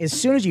sex, as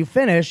soon as you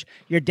finish,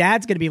 your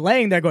dad's going to be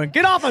laying there going,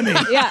 get off of me.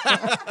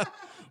 Yeah.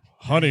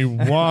 Honey,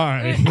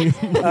 why?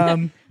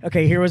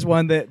 Okay, here was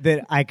one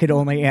that I could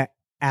only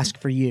ask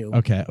for you.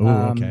 Okay. Ooh,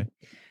 okay.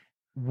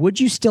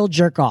 Would you still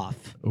jerk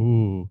off?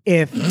 Ooh.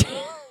 If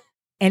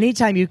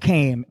anytime you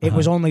came, it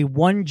was only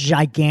one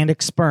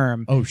gigantic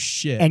sperm. Oh,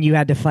 shit. And you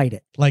had to fight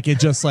it. Like it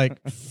just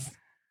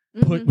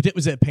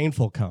was it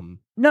painful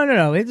cum?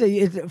 No.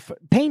 It's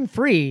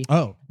pain-free.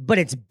 Oh. But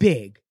it's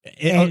big.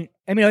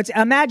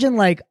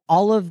 Imagine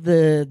all of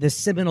the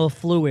seminal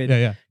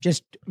fluid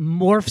just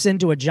morphs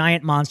into a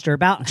giant monster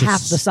about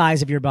half the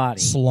size of your body.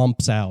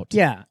 Slumps out.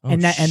 Yeah.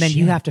 And then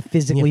you have to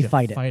physically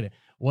fight it.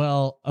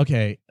 Well,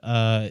 okay.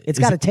 It's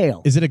got a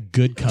tail. Is it a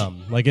good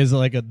cum? Is it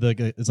like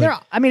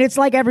it's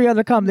like every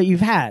other cum that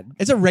you've had.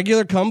 It's a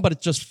regular cum, but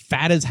it's just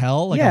fat as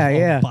hell,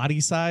 a body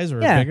size or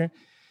bigger.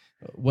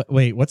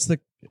 Wait, what's the...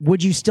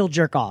 Would you still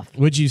jerk off?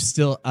 Would you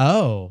still...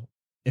 Oh,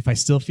 if I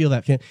still feel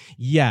that feeling...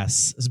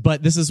 Yes,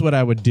 but this is what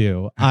I would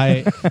do.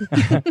 I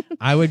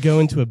would go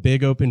into a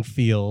big open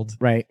field.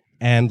 Right.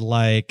 And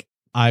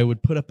I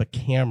would put up a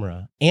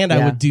camera and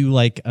I would do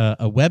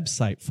a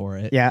website for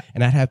it. Yeah.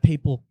 And I'd have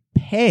people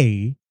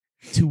pay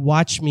to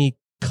watch me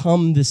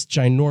cum this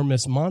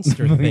ginormous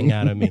monster thing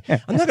out of me.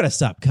 I'm not going to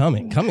stop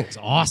coming. Cumming's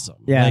awesome.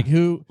 Yeah.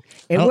 You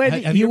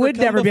would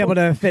never be able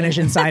to finish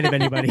inside of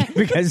anybody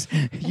because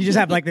you just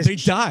have this. They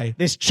die.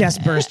 This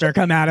chest burster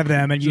come out of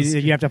them and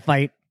you have to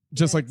fight.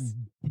 Just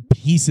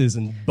pieces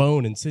and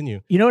bone and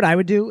sinew. You know what I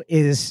would do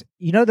is,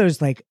 those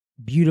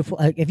beautiful,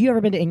 have you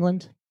ever been to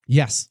England?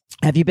 Yes.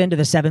 Have you been to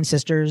the Seven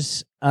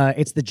Sisters?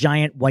 It's the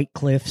giant white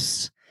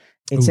cliffs.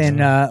 It's in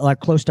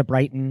close to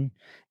Brighton.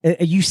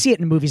 You see it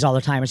in movies all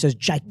the time. It's those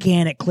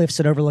gigantic cliffs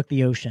that overlook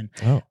the ocean.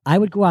 Oh. I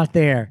would go out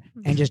there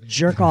and just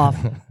jerk off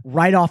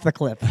right off the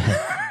cliff.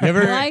 I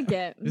like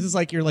it. This is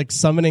you're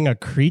summoning a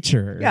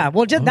creature. Yeah,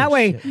 well, just that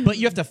way. Shit. But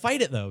you have to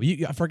fight it though.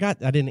 I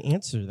forgot. I didn't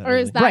answer that. Or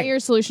is that your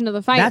solution to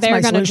the fight? That's they're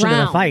my solution drown.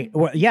 to the fight.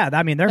 Well, yeah,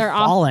 they're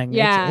falling.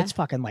 Yeah, it's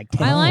fucking 10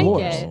 I like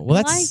floors. it. Well,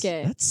 I like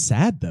it. That's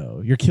sad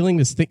though. You're killing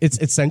this thing.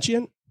 It's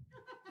sentient.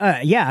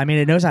 Yeah, I mean,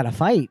 it knows how to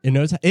fight.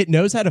 It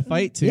knows how to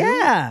fight too.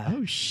 Yeah.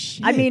 Oh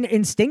shit. I mean,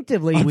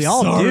 instinctively, we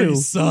all sorry, do.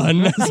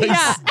 son. As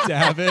I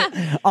stab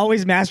it.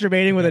 Always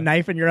masturbating with a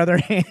knife in your other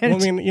hand. Well,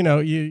 I mean,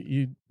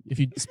 you if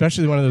you,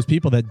 especially one of those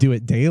people that do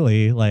it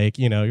daily, like,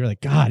 you're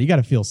like, God, you got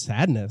to feel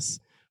sadness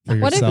for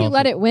yourself. What if you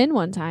let it win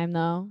one time,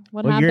 though?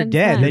 What happens? You're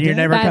dead. Then you're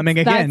never coming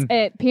again.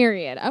 That's it.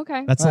 Period.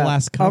 Okay. That's the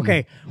last come.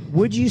 Okay.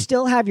 Would you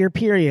still have your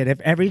period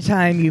if every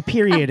time you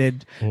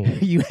perioded,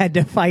 you had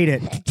to fight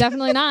it?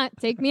 Definitely not.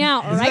 Take me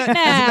out now. Isn't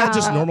that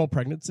just normal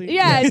pregnancy?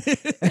 Yes.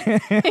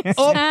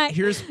 Oh,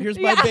 here's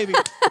my baby.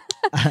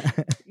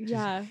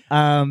 Yeah.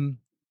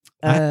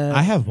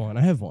 I have one.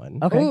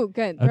 Okay. Ooh,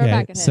 good. Throw it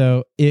back at him.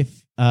 So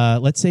if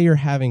let's say you're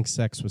having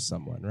sex with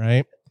someone,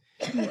 right?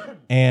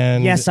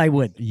 And yes, I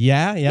would.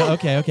 Yeah.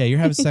 Okay. You're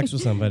having sex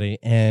with somebody,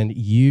 and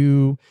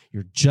you're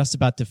just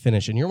about to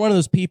finish, and you're one of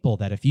those people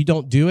that if you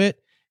don't do it,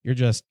 you're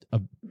just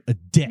a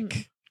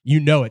dick. You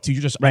know it too.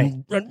 You're just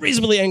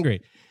unreasonably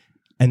angry,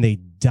 and they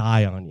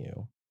die on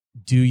you.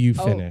 Do you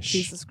finish? Oh,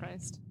 Jesus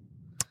Christ.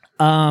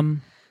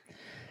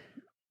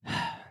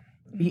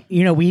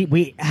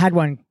 We had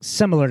one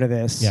similar to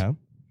this. Yeah.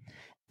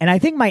 And I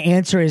think my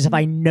answer is if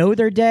I know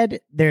they're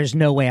dead, there's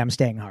no way I'm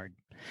staying hard.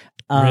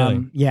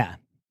 Really? Yeah.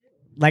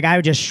 Like I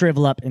would just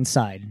shrivel up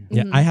inside.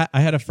 Yeah. I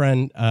had a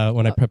friend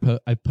when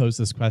I posed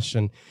this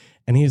question,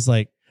 and he's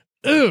like,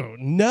 "Ooh,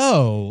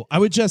 no! I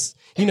would just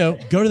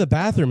go to the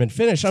bathroom and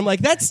finish." I'm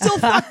like, "That's still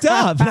fucked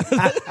up."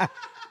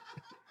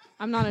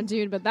 I'm not a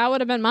dude, but that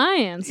would have been my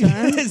answer.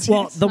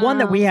 Well, the one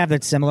that we have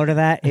that's similar to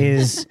that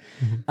is,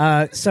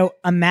 so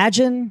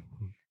imagine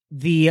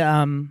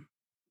the,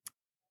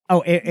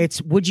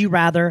 it's would you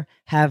rather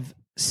have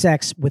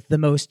sex with the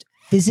most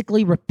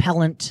physically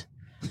repellent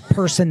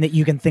person that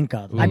you can think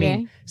of? I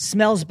mean,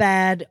 smells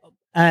bad.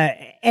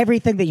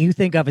 Everything that you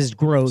think of is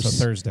gross.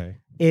 So Thursday.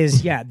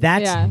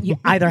 You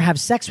either have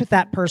sex with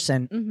that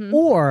person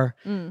or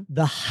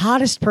the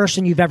hottest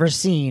person you've ever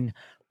seen,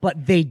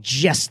 but they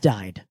just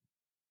died.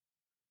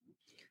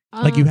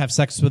 Like you have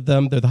sex with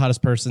them, they're the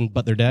hottest person,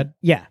 but they're dead?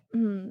 Yeah.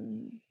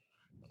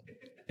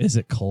 Is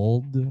it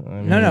cold?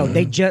 No.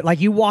 They just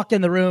like you walked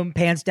in the room,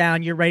 pants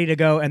down, you're ready to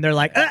go, and they're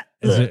like,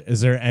 Is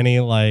there any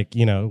will I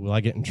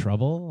get in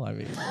trouble? I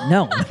mean,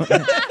 no.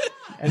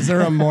 Is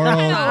there a moral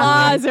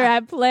laws are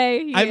at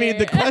play here? I mean,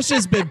 the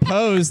question's been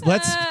posed.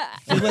 Let's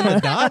fill in the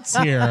dots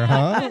here,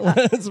 huh?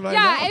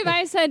 If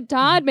I said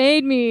Todd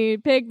made me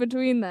pick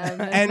between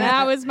them, and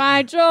that was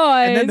my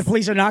choice. And then the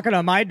police are knocking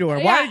on my door.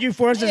 Why did you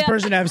force this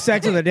person to have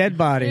sex with a dead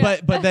body?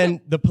 But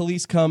then the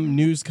police come,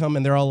 news come,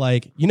 and they're all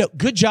like,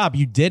 good job,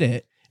 you did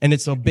it. And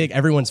it's so big,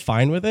 everyone's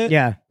fine with it.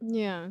 Yeah.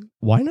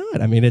 Why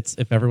not? I mean, it's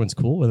if everyone's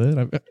cool with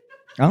it.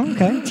 Oh,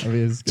 okay. I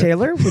mean,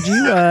 Taylor, would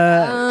you?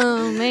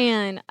 Oh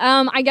man.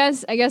 I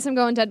guess I'm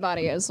going dead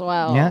body as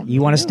well. Yeah,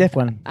 you want a stiff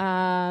one.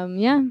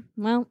 Yeah.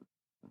 Well,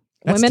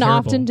 that's women terrible.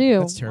 often do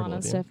That's terrible,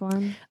 want a stiff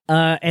one.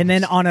 And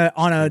then on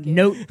a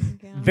note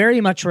very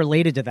much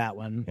related to that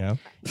one. Yeah.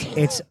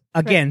 It's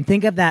again,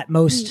 think of that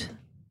most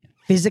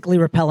physically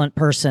repellent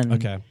person.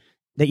 Okay.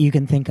 That you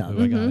can think of.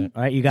 Ooh, I got it.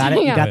 All right, you got it.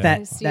 You got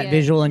that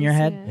visual in your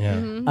head.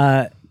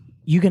 Yeah.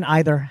 You can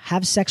either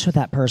have sex with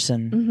that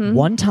person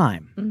one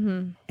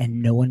time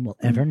and no one will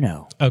ever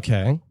know.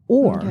 Okay.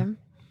 Or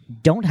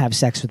don't have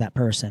sex with that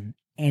person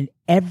and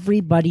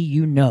everybody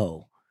you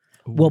know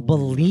will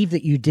believe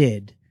that you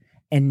did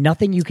and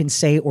nothing you can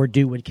say or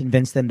do would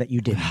convince them that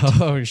you didn't.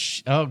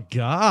 Oh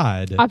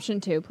God.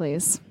 Option 2,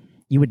 please.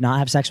 You would not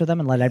have sex with them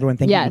and let everyone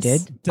think that you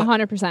did?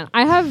 100%.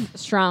 I have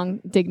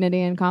strong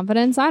dignity and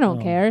confidence. I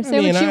don't care.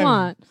 Say what you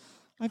want.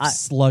 I've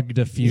slugged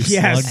a few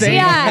Yes, slugs in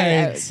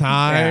yeah. my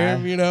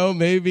time,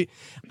 maybe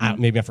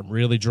I'm from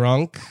really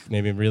drunk,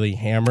 maybe I'm really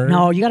hammered.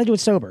 No, you got to do it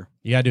sober.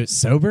 You got to do it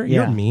sober?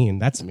 Yeah. You're mean.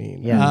 That's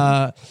mean.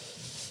 Yeah.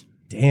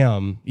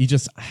 Damn. You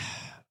just,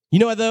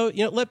 what though?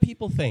 Let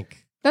people think.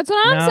 That's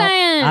what I'm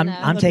saying.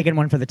 I'm taking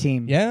one for the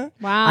team. Yeah?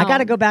 Wow. I got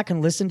to go back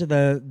and listen to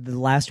the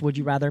last Would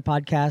You Rather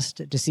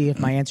podcast to see if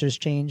my answers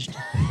changed.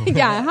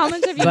 Yeah, how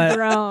much have you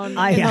grown in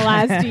the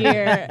last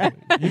year?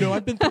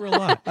 I've been through a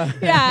lot.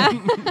 Yeah.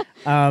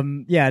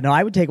 No,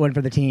 I would take one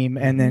for the team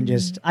and then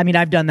just,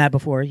 I've done that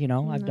before,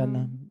 I've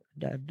done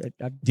Do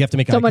you have to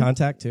make eye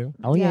contact too?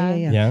 Oh,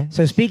 yeah.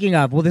 So speaking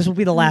of, this will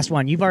be the last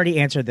one. You've already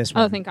answered this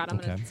one. Oh, thank God. I'm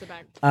going to sit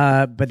back.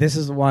 But this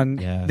is the one,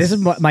 Yes. this is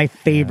my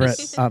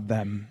favorite of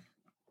them.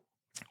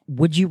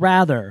 Would you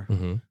rather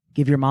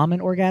give your mom an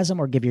orgasm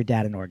or give your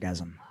dad an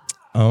orgasm?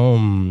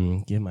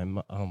 Give my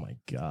mom. Oh my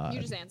God.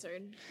 You just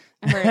answered.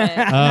 I heard it.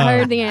 I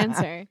heard the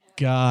answer.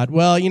 God.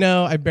 Well,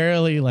 I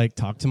barely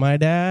talk to my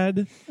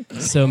dad.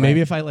 So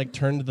maybe if I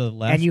turn to the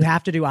left. And you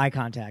have to do eye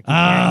contact. You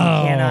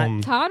Oh.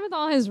 cannot. Todd with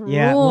all his rules.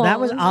 Yeah, well, that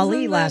was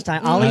Ali last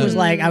time. Ali was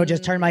like, I would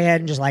just turn my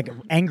head and just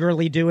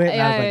angrily do it. And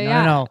I was like,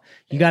 no.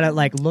 You got to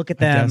look at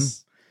them.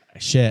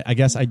 I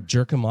guess I'd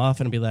jerk him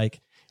off and be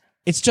like,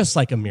 it's just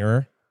like a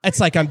mirror. It's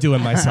like I'm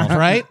doing myself,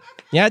 right?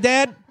 Yeah,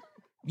 Dad?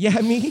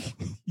 Yeah, me?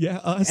 Yeah,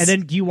 us? And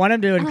then do you want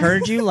him to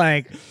encourage you?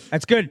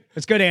 That's good.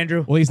 That's good,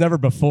 Andrew. Well, he's never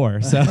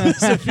before, so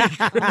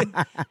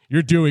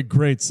you're doing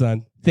great,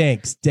 son.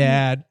 Thanks,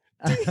 Dad.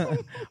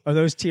 Are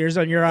those tears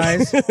on your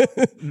eyes?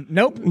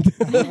 Nope.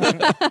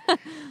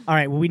 All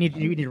right. Well, we need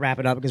to wrap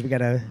it up because we got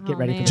to get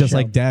ready for the just show.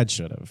 like Dad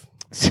should have.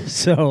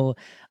 So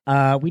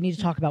we need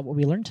to talk about what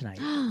we learned tonight.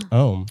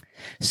 Oh.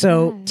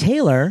 So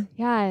Taylor.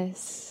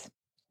 Yes.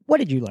 What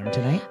did you learn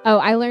tonight? Oh,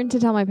 I learned to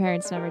tell my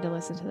parents never to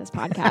listen to this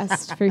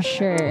podcast for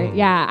sure.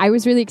 Yeah, I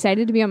was really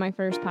excited to be on my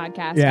first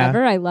podcast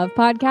ever. I love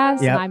podcasts,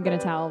 and I'm going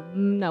to tell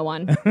no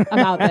one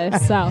about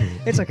this. So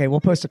it's okay.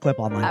 We'll post a clip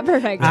online.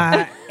 Perfect.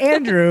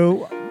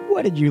 Andrew,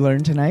 what did you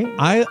learn tonight?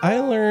 I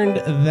learned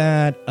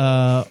that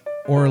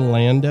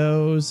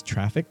Orlando's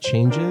traffic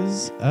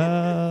changes.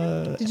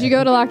 Did you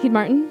go to Lockheed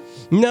Martin?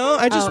 No,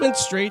 I just went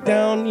straight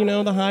down,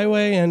 the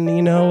highway, and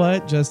you know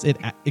what? Just it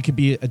could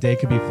be a day,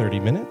 could be 30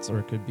 minutes, or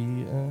it could be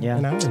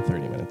an hour and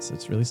 30 minutes.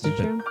 It's really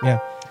stupid. True. Yeah,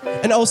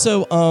 and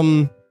also,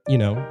 do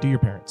your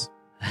parents.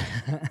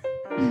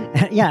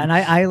 Yeah, and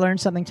I learned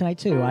something tonight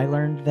too. I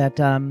learned that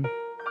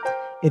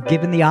if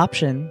given the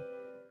option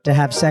to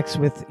have sex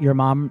with your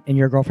mom in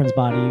your girlfriend's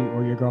body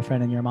or your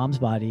girlfriend in your mom's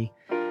body,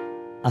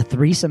 a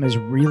threesome is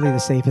really the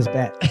safest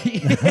bet.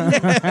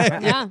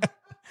 Yeah.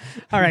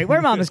 All right,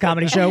 we're Mama's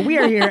Comedy Show. We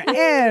are here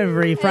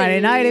every Friday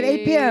night at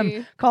 8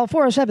 p.m. Call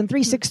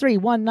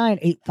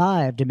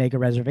 407-363-1985 to make a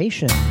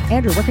reservation.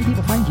 Andrew, where can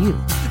people find you?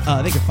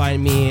 They can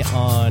find me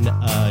on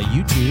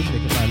YouTube. They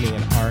can find me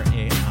in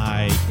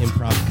RAI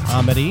Improv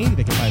Comedy.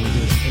 They can find me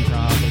doing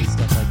improv and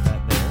stuff like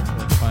that there.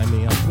 They can find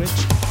me on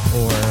Twitch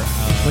or...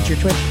 What's your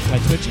Twitch? My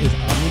Twitch is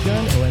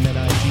Omnigun,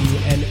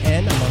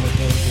 OMNIGUNN. I'm on the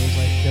playing games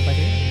like Dead by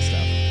Daylight and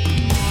stuff.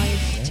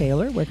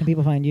 Taylor, where can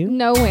people find you?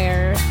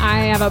 Nowhere.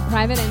 I have a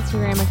private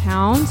Instagram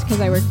account because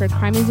I work for a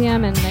crime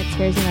museum and it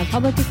scares me my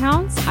public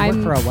accounts.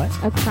 Work for a what?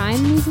 A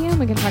crime museum.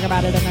 We can talk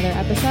about it another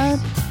episode.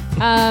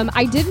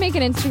 I did make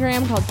an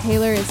Instagram called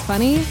Taylor is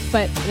Funny,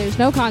 but there's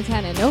no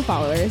content and no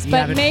followers. You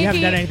haven't done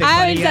anything I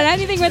haven't done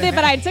anything with it,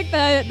 but I took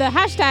the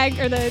hashtag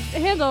or the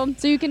handle,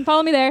 so you can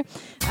follow me there.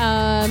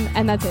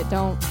 And that's it.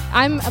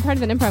 I'm a part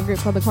of an improv group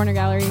called The Corner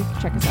Gallery.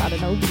 Check us out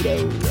in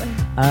Oviedo.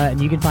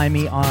 And you can find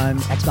me on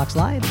Xbox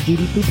Live,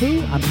 Duty Poo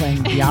Poo. I'm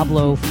playing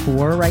Diablo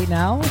 4 right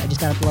now. I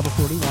just got up to level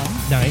 41.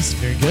 Nice,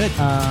 very good.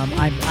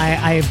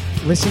 I've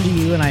listened to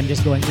you, and I'm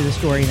just going through the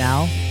story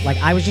now. Like,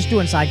 I was just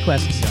doing side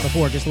quests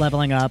before, just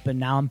leveling up, and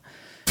now I'm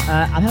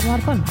having a lot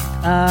of fun.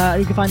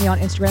 You can find me on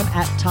Instagram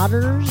at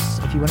Todders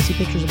if you want to see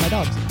pictures of my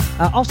dogs.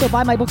 Also,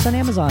 buy my books on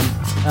Amazon.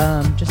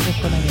 Just look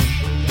for my name,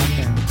 John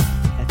Farren,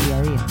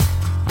 F-E-R-E.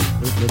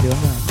 They're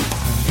doing well.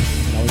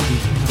 Always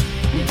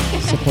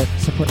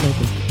support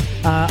local.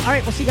 All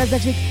right, we'll see you guys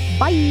next week.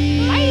 Bye.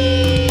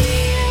 Bye.